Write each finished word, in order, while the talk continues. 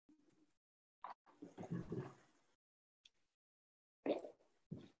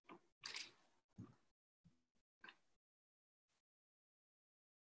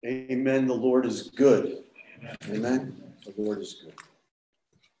Amen. The Lord is good. Amen. The Lord is good.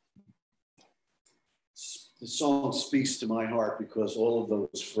 The song speaks to my heart because all of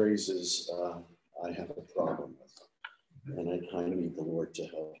those phrases I have a problem with. And I kind of need the Lord to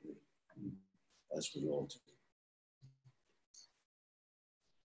help me, as we all do.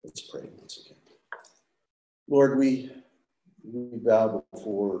 Let's pray once again. Lord, we bow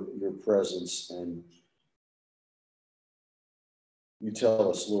before your presence, and you tell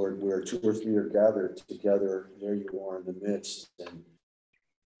us, Lord, where two or three are gathered together, there you are in the midst. And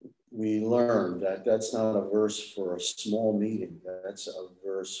we learn that that's not a verse for a small meeting. That's a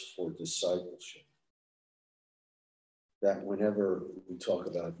verse for discipleship. That whenever we talk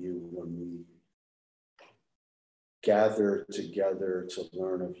about you, when we gather together to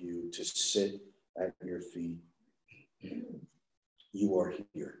learn of you, to sit at your feet, you are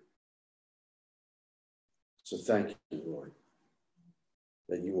here. So thank you, Lord,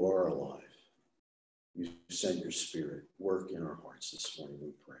 that you are alive. You sent your spirit, work in our hearts this morning,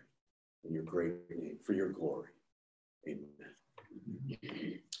 we pray. In your great name, for your glory. Amen.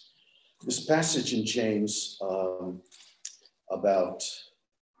 This passage in James about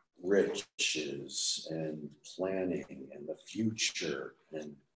riches and planning and the future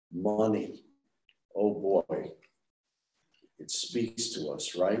and money, oh boy, it speaks to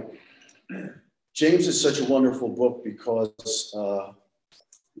us, right? James is such a wonderful book because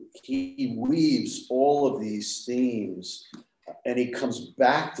he weaves all of these themes and he comes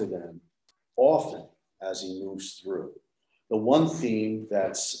back to them often as he moves through. The one theme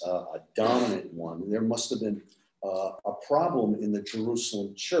that's a dominant one, there must have been a problem in the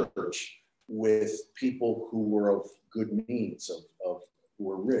Jerusalem church with people who were of good means, who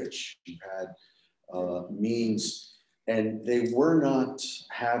were rich, who had means, and they were not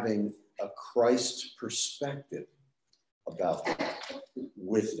having a Christ perspective about that,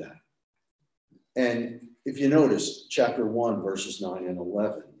 with that. And if you notice, chapter 1, verses 9 and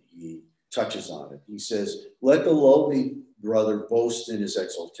 11, he touches on it. He says, let the lowly brother boast in his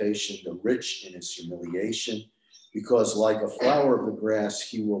exaltation, the rich in his humiliation, because like a flower of the grass,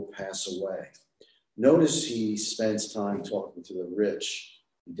 he will pass away. Notice he spends time talking to the rich.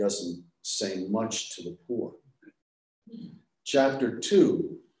 He doesn't say much to the poor. Chapter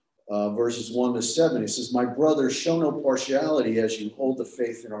 2, verses 1 to 7, he says, my brother, show no partiality as you hold the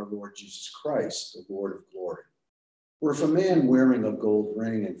faith in our Lord Jesus Christ, the Lord of glory. For if a man wearing a gold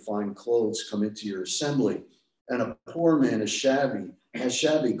ring and fine clothes come into your assembly, and a poor man has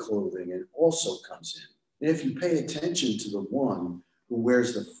shabby clothing and also comes in, and if you pay attention to the one who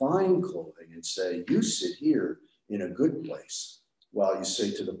wears the fine clothing and say, you sit here in a good place, while you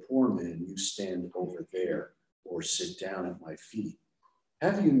say to the poor man, you stand over there or sit down at my feet,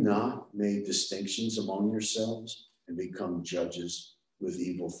 have you not made distinctions among yourselves and become judges with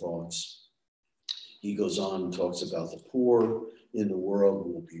evil thoughts? He goes on and talks about the poor in the world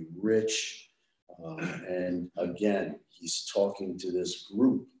will be rich. And again, he's talking to this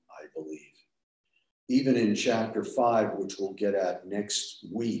group, I believe. Even in chapter 5, which we'll get at next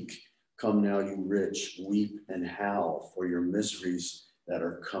week, come now, you rich, weep and howl for your miseries that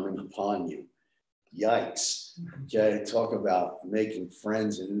are coming upon you. Yikes. Okay, talk about making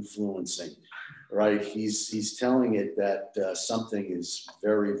friends and influencing, right? He's telling it that something is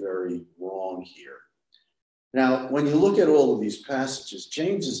very, very wrong here. Now, when you look at all of these passages,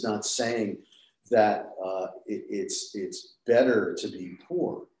 James is not saying that it's better to be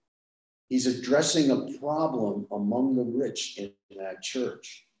poor. He's addressing a problem among the rich in that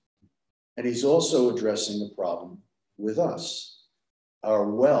church. And he's also addressing the problem with us. Our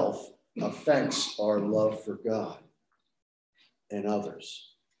wealth affects our love for God and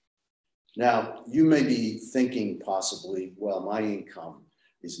others. Now, you may be thinking possibly, well, my income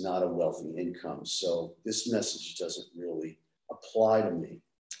is not a wealthy income, so this message doesn't really apply to me.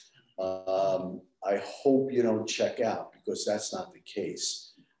 I hope you don't check out, because that's not the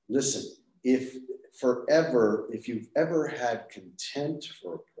case. Listen, if you've ever had contempt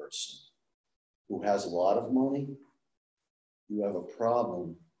for a person who has a lot of money, you have a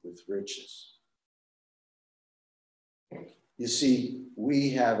problem with riches. You see,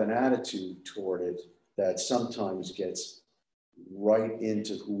 we have an attitude toward it that sometimes gets right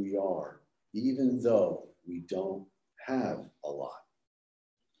into who we are, even though we don't have a lot.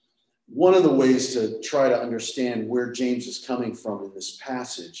 One of the ways to try to understand where James is coming from in this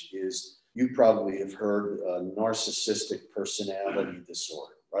passage is, you probably have heard narcissistic personality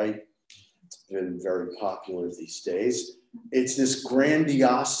disorder, right? been very popular these days. It's this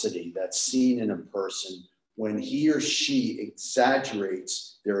grandiosity that's seen in a person when he or she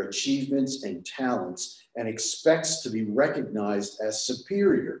exaggerates their achievements and talents and expects to be recognized as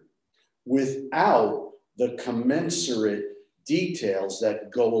superior without the commensurate details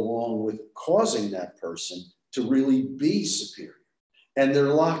that go along with causing that person to really be superior. And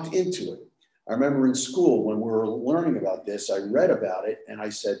they're locked into it. I remember in school when we were learning about this, I read about it and I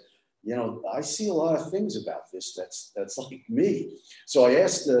said, you know, I see a lot of things about this that's like me. So I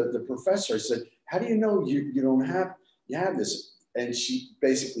asked the professor, I said, how do you know you have this? And she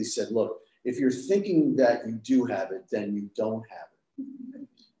basically said, look, if you're thinking that you do have it, then you don't have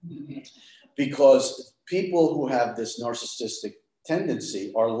it. Because people who have this narcissistic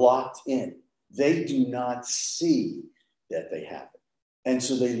tendency are locked in. They do not see that they have it. And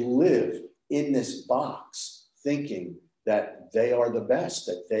so they live in this box thinking that they are the best,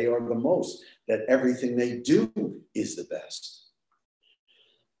 that they are the most, that everything they do is the best.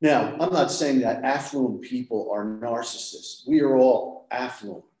 Now, I'm not saying that affluent people are narcissists. We are all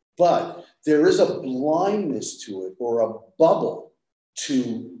affluent, but there is a blindness to it or a bubble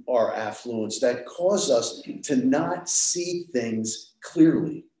to our affluence that cause us to not see things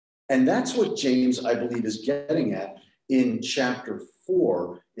clearly. And that's what James, I believe, is getting at in chapter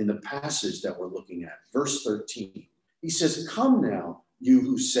 4 in the passage that we're looking at, verse 13. He says, come now, you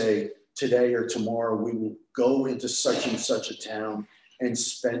who say today or tomorrow we will go into such and such a town and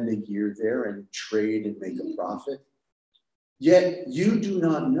spend a year there and trade and make a profit. Yet you do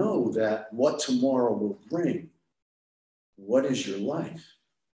not know that what tomorrow will bring. What is your life?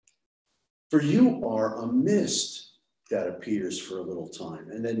 For you are a mist that appears for a little time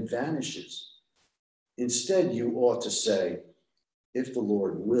and then vanishes. Instead, you ought to say, if the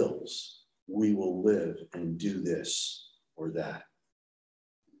Lord wills, we will live and do this or that.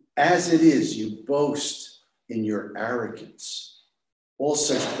 As it is, you boast in your arrogance. All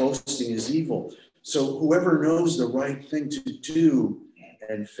such boasting is evil. So whoever knows the right thing to do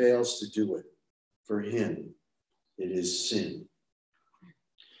and fails to do it, for him, it is sin.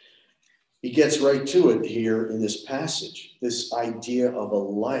 He gets right to it here in this passage, this idea of a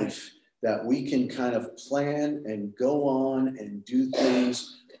life that we can kind of plan and go on and do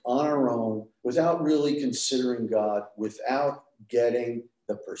things on our own without really considering God, without getting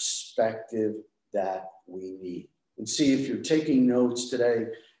the perspective that we need. And see, if you're taking notes today,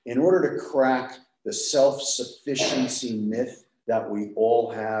 in order to crack the self-sufficiency myth that we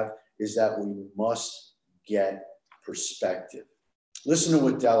all have, is that we must get perspective. Listen to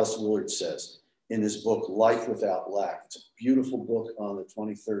what Dallas Willard says in his book, Life Without Lack. It's a beautiful book on the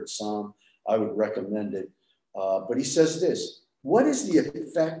 23rd Psalm. I would recommend it. But he says this, what is the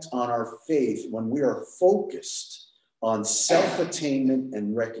effect on our faith when we are focused on self-attainment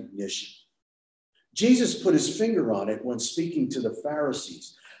and recognition? Jesus put his finger on it when speaking to the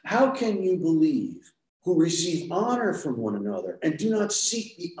Pharisees. How can you believe who receive honor from one another and do not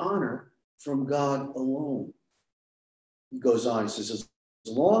seek the honor from God alone? He goes on, he says, as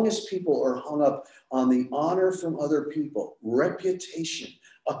long as people are hung up on the honor from other people, reputation,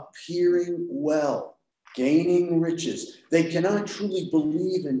 appearing well, gaining riches, they cannot truly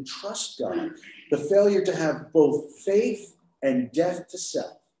believe and trust God. The failure to have both faith and death to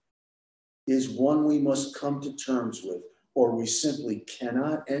self is one we must come to terms with, or we simply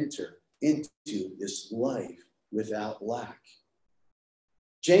cannot enter into this life without lack.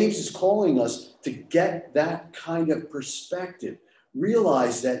 James is calling us to get that kind of perspective.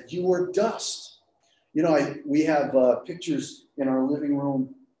 Realize that you are dust. You know, we have pictures in our living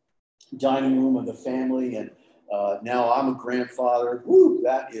room, dining room of the family, and now I'm a grandfather. Woo,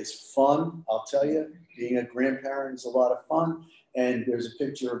 that is fun. I'll tell you, being a grandparent is a lot of fun. And there's a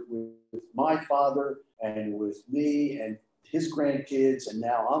picture with my father and with me and his grandkids, and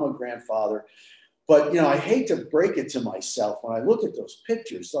now I'm a grandfather. But, you know, I hate to break it to myself when I look at those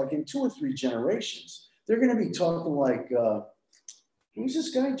pictures, like in 2 or 3 generations, they're going to be talking like, who's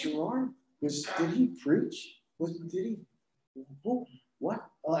this guy, Gerard? Did he preach? Did he? Who? What?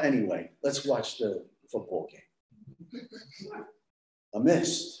 Anyway, let's watch the football game. A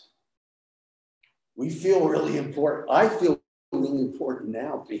mist. We feel really important. I feel really important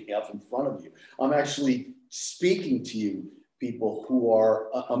now being up in front of you. I'm actually speaking to you, people who are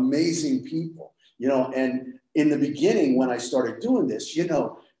amazing people, you know, and in the beginning when I started doing this, you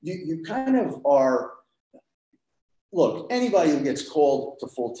know, you kind of are, look, anybody who gets called to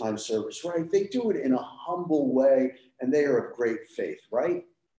full-time service, right? They do it in a humble way and they are of great faith, right?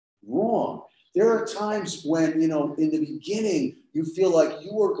 Wrong. There are times when, you know, in the beginning, you feel like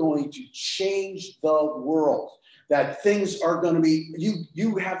you are going to change the world, that things are going to be,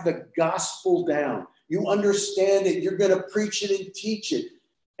 you have the gospel down. You understand it. You're going to preach it and teach it.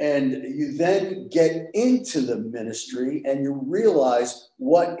 And you then get into the ministry and you realize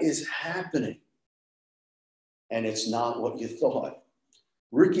what is happening. And it's not what you thought.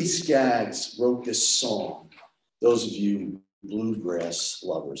 Ricky Skaggs wrote this song. Those of you bluegrass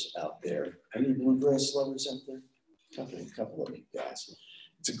lovers out there. Any bluegrass lovers out there? A couple of you guys.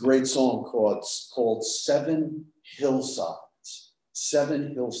 It's a great song called Seven Hillsides.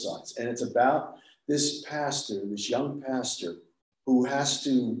 Seven Hillsides. And it's about this pastor, this young pastor, who has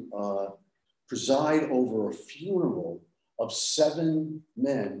to preside over a funeral of 7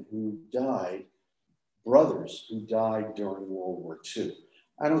 men who died, brothers who died during World War II.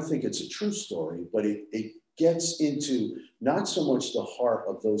 I don't think it's a true story, but it gets into not so much the heart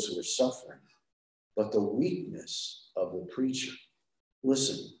of those who are suffering, but the weakness of the preacher.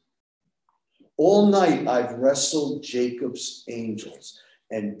 Listen, all night I've wrestled Jacob's angels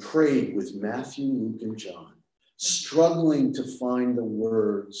and prayed with Matthew, Luke, and John, struggling to find the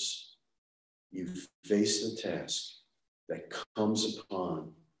words. You face the task that comes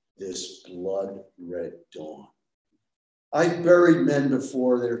upon this blood-red dawn. I've buried men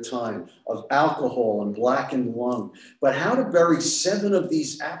before their time of alcohol and blackened lung, but how to bury 7 of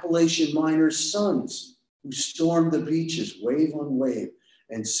these Appalachian miners' sons who stormed the beaches wave on wave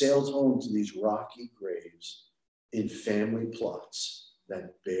and sailed home to these rocky graves in family plots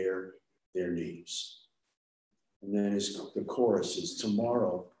that bear their names. And then the chorus is,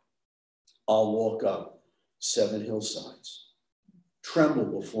 tomorrow I'll walk up 7 hillsides,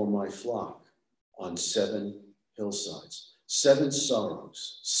 tremble before my flock on 7 hillsides, 7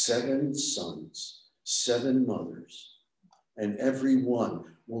 sorrows, 7 sons, 7 mothers, and every one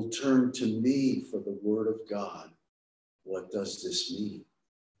will turn to me for the word of God. What does this mean?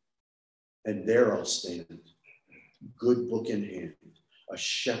 And there I'll stand, good book in hand, a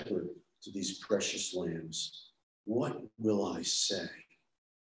shepherd to these precious lambs. What will I say?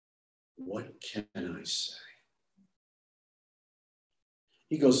 What can I say?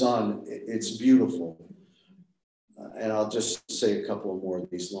 He goes on, it's beautiful. And I'll just say a couple more of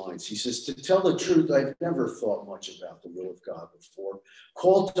these lines. He says, to tell the truth, I've never thought much about the will of God before.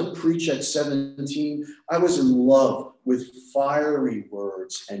 Called to preach at 17, I was in love with fiery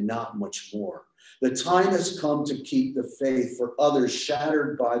words and not much more. The time has come to keep the faith for others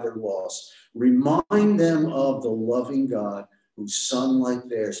shattered by their loss. Remind them of the loving God whose son like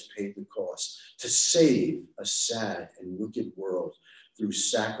theirs paid the cost to save a sad and wicked world. Through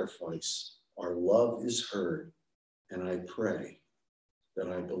sacrifice, our love is heard. And I pray that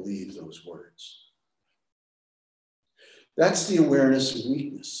I believe those words. That's the awareness of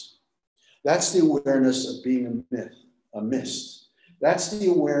weakness. That's the awareness of being a mist. That's the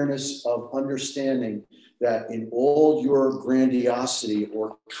awareness of understanding that in all your grandiosity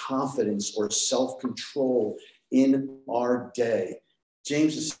or confidence or self-control in our day,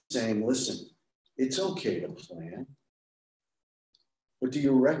 James is saying, listen, it's okay to plan, but do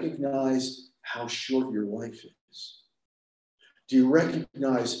you recognize how short your life is? Do you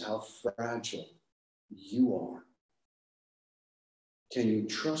recognize how fragile you are? Can you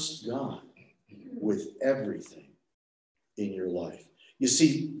trust God with everything in your life? You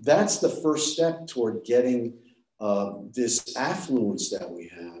see, that's the first step toward getting this affluence that we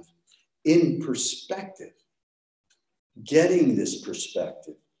have in perspective. Getting this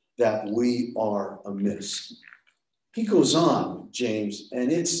perspective that we are a mist. He goes on, James, and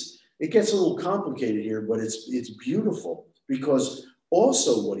it gets a little complicated here, but it's beautiful. Because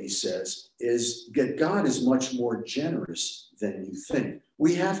also what he says is that God is much more generous than you think.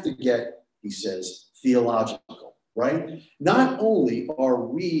 We have to get, he says, theological, right? Not only are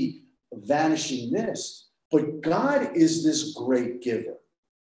we a vanishing mist, but God is this great giver.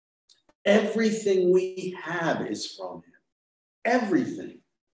 Everything we have is from him. Everything.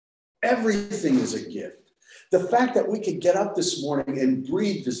 Everything is a gift. The fact that we could get up this morning and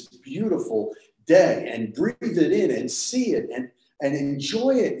breathe this beautiful day and breathe it in and see it and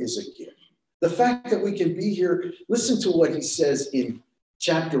enjoy it is a gift. The fact that we can be here, listen to what he says in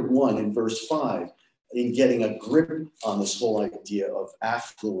chapter 1 in verse 5, in getting a grip on this whole idea of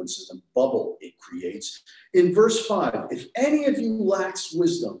affluence and the bubble it creates. In verse 5, if any of you lacks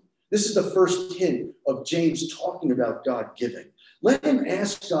wisdom, this is the first hint of James talking about God giving. Let him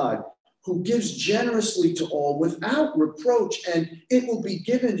ask God, who gives generously to all without reproach, and it will be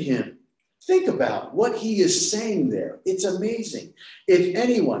given him. Think about what he is saying there. It's amazing. If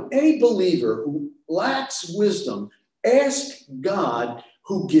anyone, any believer who lacks wisdom, ask God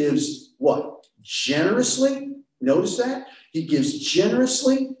who gives what? Generously. Notice that? He gives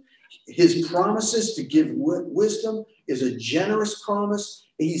generously. His promises to give wisdom is a generous promise.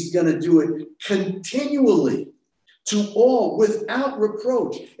 He's going to do it continually to all without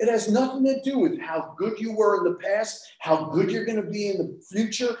reproach. It has nothing to do with how good you were in the past, how good you're going to be in the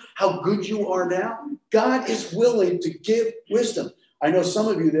future, how good you are now. God is willing to give wisdom. I know some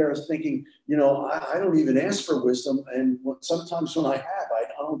of you there are thinking, I don't even ask for wisdom. And sometimes when I have, I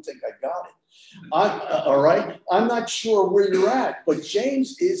don't think I got it. All right. I'm not sure where you're at, but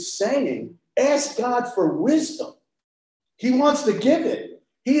James is saying, ask God for wisdom. He wants to give it.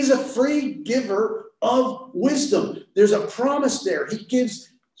 He is a free giver of wisdom. There's a promise there. He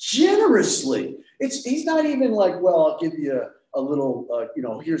gives generously. He's not even like, well, I'll give you a little,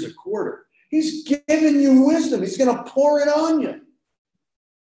 here's a quarter. He's giving you wisdom. He's going to pour it on you.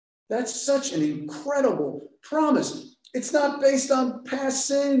 That's such an incredible promise. It's not based on past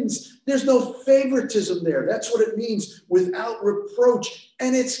sins. There's no favoritism there. That's what it means, without reproach.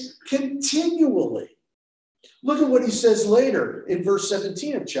 And it's continually. Look at what he says later in verse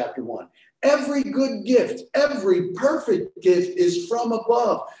 17 of chapter 1. Every good gift, every perfect gift is from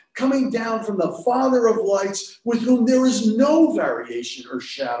above, coming down from the Father of lights, with whom there is no variation or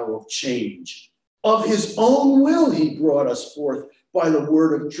shadow of change. Of his own will he brought us forth by the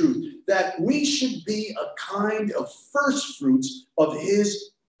word of truth, that we should be a kind of first fruits of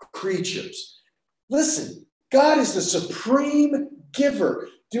his creatures. Listen, God is the supreme giver.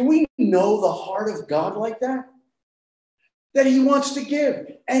 Do we know the heart of God like that? That he wants to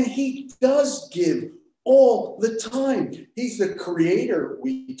give, and he does give all the time. He's the creator,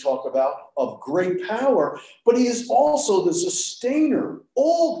 we talk about, of great power, but he is also the sustainer.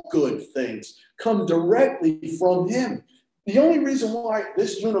 All good things come directly from him. The only reason why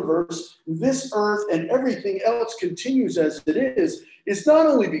this universe, this earth, and everything else continues as it is not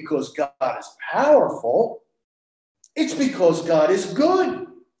only because God is powerful, it's because God is good.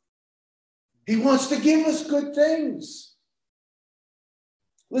 He wants to give us good things.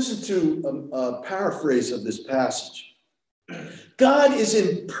 Listen to a paraphrase of this passage. God is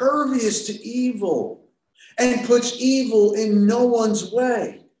impervious to evil and puts evil in no one's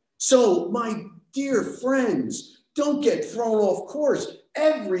way. So, my dear friends, don't get thrown off course.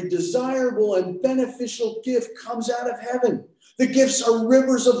 Every desirable and beneficial gift comes out of heaven. The gifts are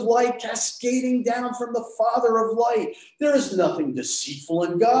rivers of light cascading down from the Father of light. There is nothing deceitful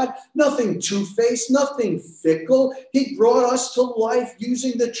in God, nothing two-faced, nothing fickle. He brought us to life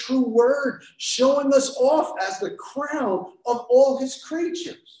using the true word, showing us off as the crown of all his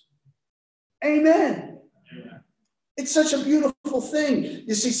creatures. Amen. It's such a beautiful thing.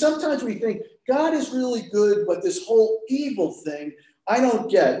 You see, sometimes we think God is really good, but this whole evil thing, I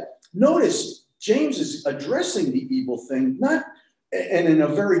don't get. Notice James is addressing the evil thing, not and in a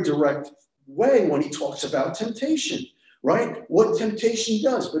very direct way when he talks about temptation, right? What temptation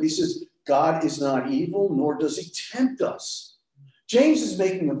does. But he says, God is not evil, nor does he tempt us. James is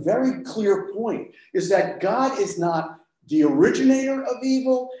making a very clear point, is that God is not the originator of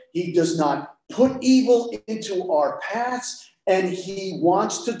evil. He does not put evil into our paths, and he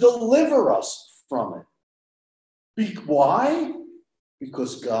wants to deliver us from it. Why?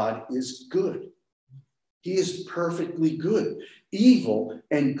 Because God is good. He is perfectly good. Evil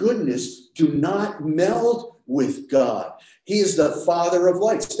and goodness do not meld with God. He is the Father of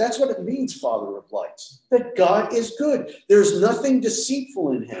lights. That's what it means, Father of lights, that God is good. There's nothing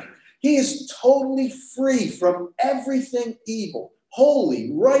deceitful in him. He is totally free from everything evil,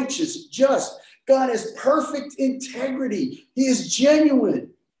 holy, righteous, just. God has perfect integrity. He is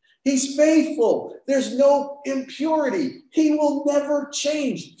genuine. He's faithful. There's no impurity. He will never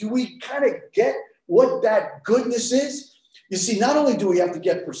change. Do we kind of get what that goodness is? You see, not only do we have to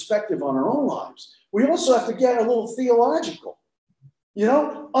get perspective on our own lives, we also have to get a little theological,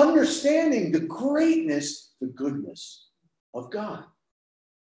 understanding the greatness, the goodness of God.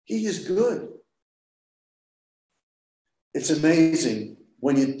 He is good. It's amazing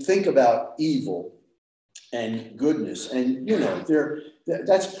when you think about evil and goodness, and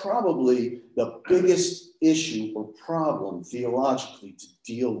that's probably the biggest issue or problem theologically to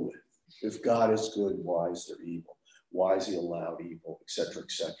deal with. If God is good, why is there evil? Why is he allowed evil, et cetera,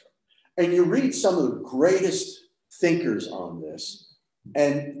 et cetera? And you read some of the greatest thinkers on this,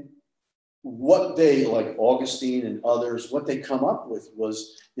 and what they, like Augustine and others, what they come up with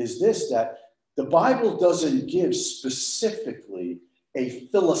is this, that the Bible doesn't give specifically a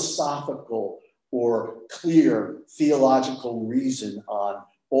philosophical or clear theological reason on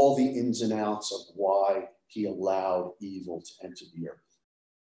all the ins and outs of why he allowed evil to enter the earth.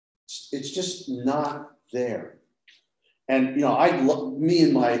 It's just not there. And, me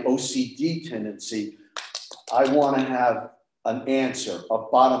and my OCD tendency, I want to have an answer, a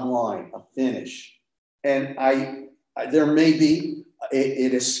bottom line, a finish. And there may be,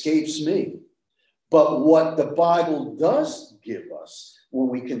 it escapes me. But what the Bible does give us when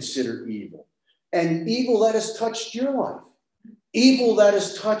we consider evil, and evil that has touched your life, evil that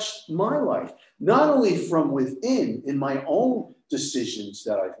has touched my life, not only from within in my own decisions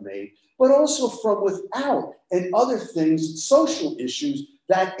that I've made, but also from without and other things, social issues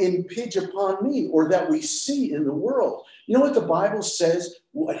that impinge upon me or that we see in the world. You know what the Bible says,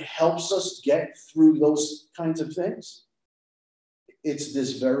 what helps us get through those kinds of things? It's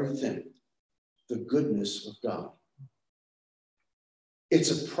this very thing, the goodness of God.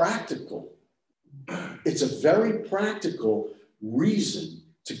 It's a very practical reason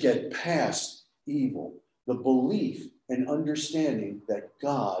to get past evil, the belief and understanding that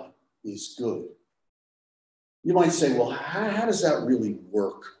God is good. You might say, well, how does that really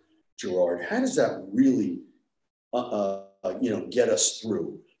work, Gerard? How does that really get us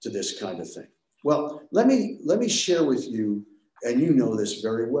through to this kind of thing? Well, let me share with you, and you know this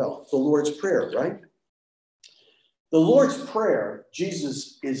very well, the Lord's Prayer, right? The Lord's Prayer,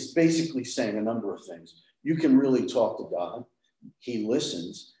 Jesus is basically saying a number of things. You can really talk to God. He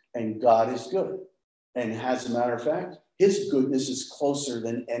listens, and God is good. And as a matter of fact, his goodness is closer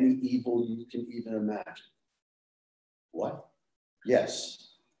than any evil you can even imagine. What?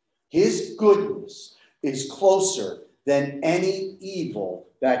 Yes. His goodness is closer than any evil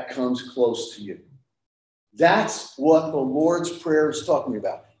that comes close to you. That's what the Lord's Prayer is talking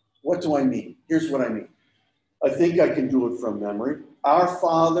about. What do I mean? Here's what I mean. I think I can do it from memory. Our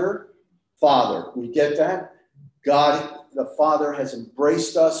Father, we get that? God, the Father, has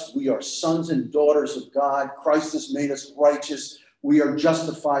embraced us. We are sons and daughters of God. Christ has made us righteous. We are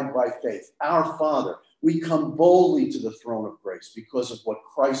justified by faith. Our Father, we come boldly to the throne of grace because of what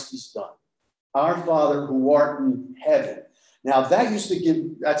Christ has done. Our Father who art in heaven. Now that used to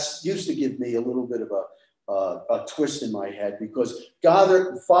give me a little bit of a twist in my head, because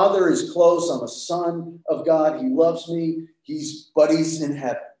God, Father is close. I'm a son of God. He loves me. But he's in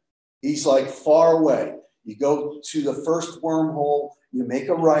heaven. He's like far away. You go to the first wormhole, you make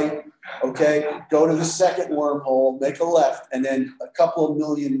a right, okay? Go to the second wormhole, make a left, and then a couple of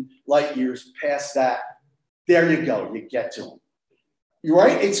million light years past that, there you go, you get to him. You're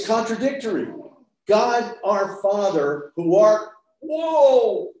right? It's contradictory. God, our Father, who art,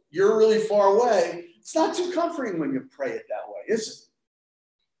 whoa, you're really far away. It's not too comforting when you pray it that way, is it?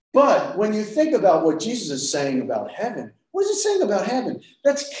 But when you think about what Jesus is saying about heaven, what is he saying about heaven?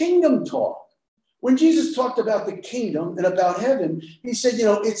 That's kingdom talk. When Jesus talked about the kingdom and about heaven, he said,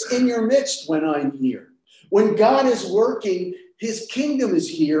 it's in your midst when I'm here. When God is working, his kingdom is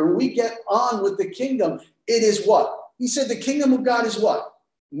here. And we get on with the kingdom. It is what? He said the kingdom of God is what?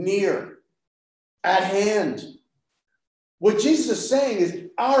 Near, at hand. What Jesus is saying is,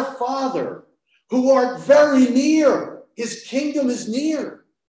 our Father, who art very near, his kingdom is near.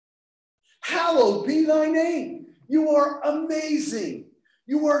 Hallowed be thy name. You are amazing.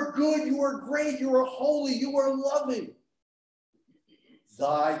 You are good. You are great. You are holy. You are loving.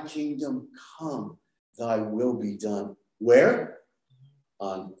 Thy kingdom come. Thy will be done. Where?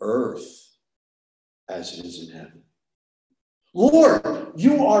 On earth as it is in heaven. Lord,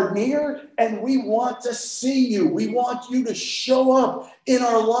 you are near and we want to see you. We want you to show up in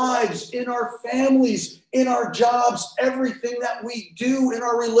our lives, in our families, in our jobs, everything that we do in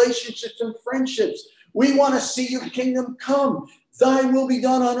our relationships and friendships. We want to see your kingdom come. Thy will be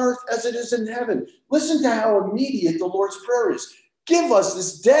done on earth as it is in heaven. Listen to how immediate the Lord's Prayer is. Give us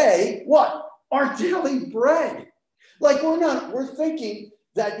this day, what? Our daily bread. Like we're thinking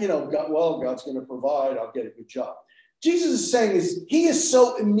that, God's going to provide, I'll get a good job. Jesus is saying he is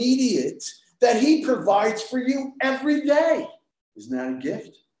so immediate that he provides for you every day. Isn't that a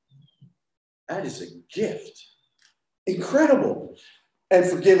gift? That is a gift. Incredible. And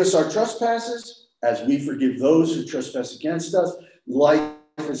forgive us our trespasses as we forgive those who trespass against us. Life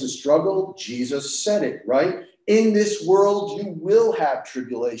is a struggle. Jesus said it, right? In this world, you will have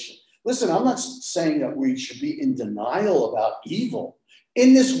tribulation. Listen, I'm not saying that we should be in denial about evil.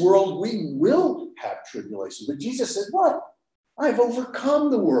 In this world, we will have tribulation. But Jesus said, what? I've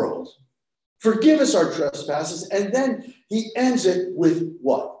overcome the world. Forgive us our trespasses. And then he ends it with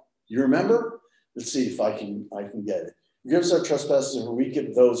what? You remember? Let's see if I can get it. Forgive us our trespasses and we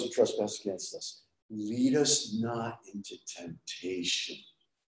forgive those who trespass against us. Lead us not into temptation.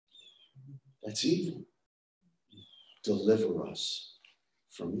 That's evil. Deliver us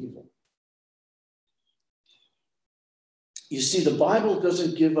from evil. You see, the Bible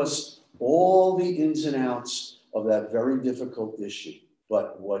doesn't give us all the ins and outs of that very difficult issue.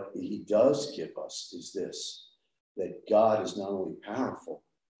 But what he does give us is this. that God is not only powerful,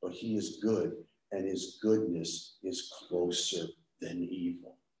 but he is good, and his goodness is closer than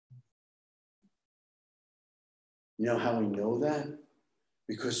evil. You know how we know that?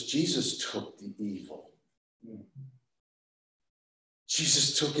 Because Jesus took the evil.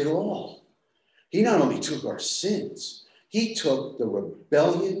 Jesus took it all. He not only took our sins, he took the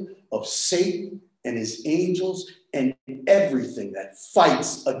rebellion of Satan and his angels and everything that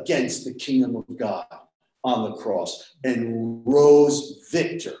fights against the kingdom of God on the cross and rose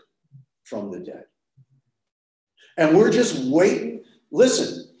victor from the dead. And we're just waiting.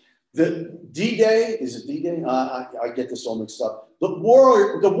 Listen, the D-Day, is it D-Day? I get this all mixed up. The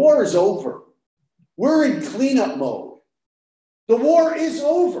war is over. We're in cleanup mode. The war is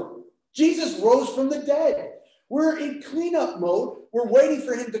over. Jesus rose from the dead. We're in cleanup mode. We're waiting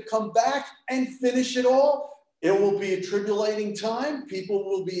for him to come back and finish it all. It will be a tribulating time. People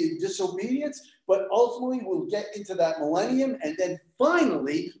will be in disobedience, but ultimately we'll get into that millennium, and then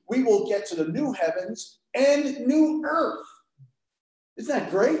finally we will get to the new heavens and new earth. Isn't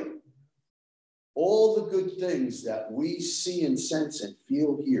that great? All the good things that we see and sense and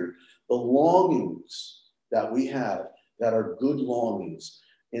feel here, the longings that we have that are good longings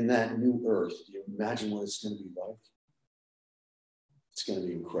in that new earth. Do you imagine what it's going to be like? It's going to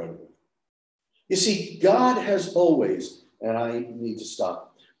be incredible. You see, God has always, and I need to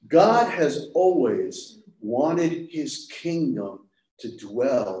stop, God has always wanted his kingdom to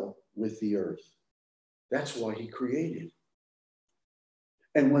dwell with the earth. That's why he created.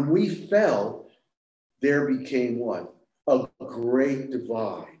 And when we fell, there became what? A great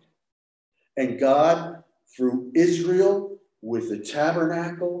divide. And God, through Israel, with the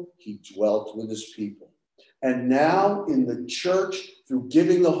tabernacle, he dwelt with his people. And now in the church, through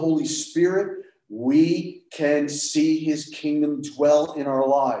giving the Holy Spirit, we can see his kingdom dwell in our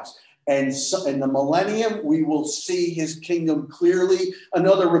lives. And so, in the millennium, we will see his kingdom clearly,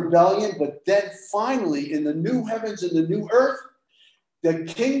 another rebellion. But then finally, in the new heavens and the new earth, the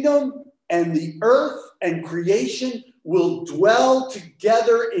kingdom and the earth and creation will dwell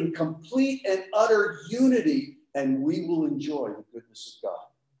together in complete and utter unity, and we will enjoy the goodness of God.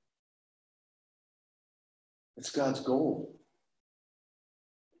 It's God's goal.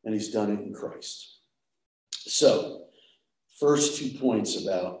 And he's done it in Christ. So, first 2 points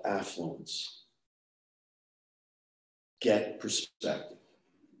about affluence. Get perspective.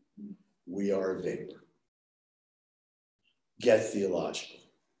 We are a vapor. Get theological.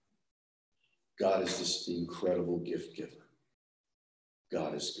 God is this incredible gift giver.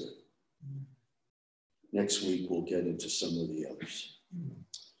 God is good. Next week, we'll get into some of the others.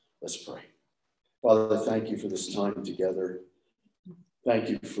 Let's pray. Father, thank you for this time together. Thank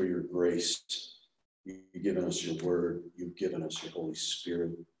you for your grace. You've given us your word. You've given us your Holy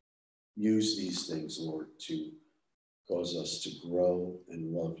Spirit. Use these things, Lord, to cause us to grow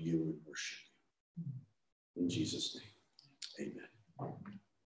and love you and worship you. In Jesus' name,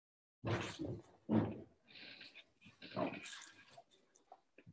 amen.